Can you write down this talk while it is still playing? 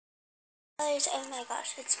Guys, oh my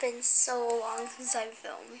gosh, it's been so long since I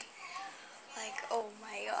filmed. Like, oh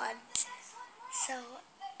my god. So,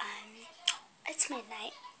 it's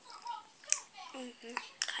midnight.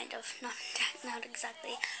 Kind of, not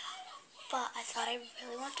exactly. But I thought I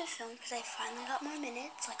really wanted to film because I finally got more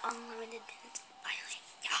minutes, like unlimited minutes. Finally,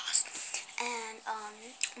 yes. And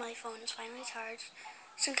my phone is finally charged.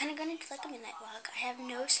 So I'm kind of going to do like a midnight vlog. I have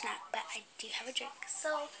no snack, but I do have a drink.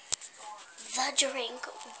 So the drink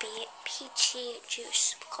would be peachy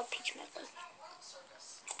juice called Peach Mellow.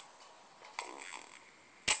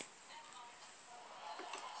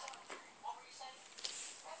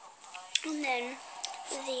 And then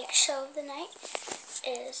the show of the night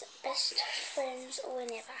is Best Friends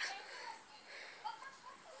Whenever.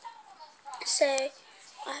 So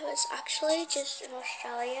I was actually just in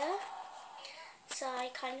Australia, so I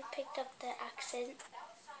kind of picked up the accent.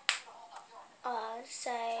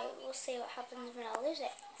 So we'll see what happens when I lose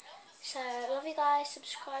it. So love you guys,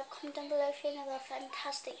 subscribe, comment down below if you have another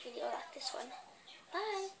fantastic video like this one.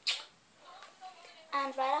 Bye!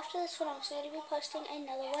 And right after this one, I'm also going to be posting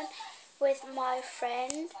another one with my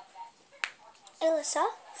friend Alyssa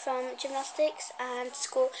from gymnastics and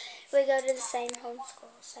school. We go to the same home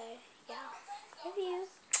school, so yeah. Love you.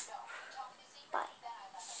 Bye.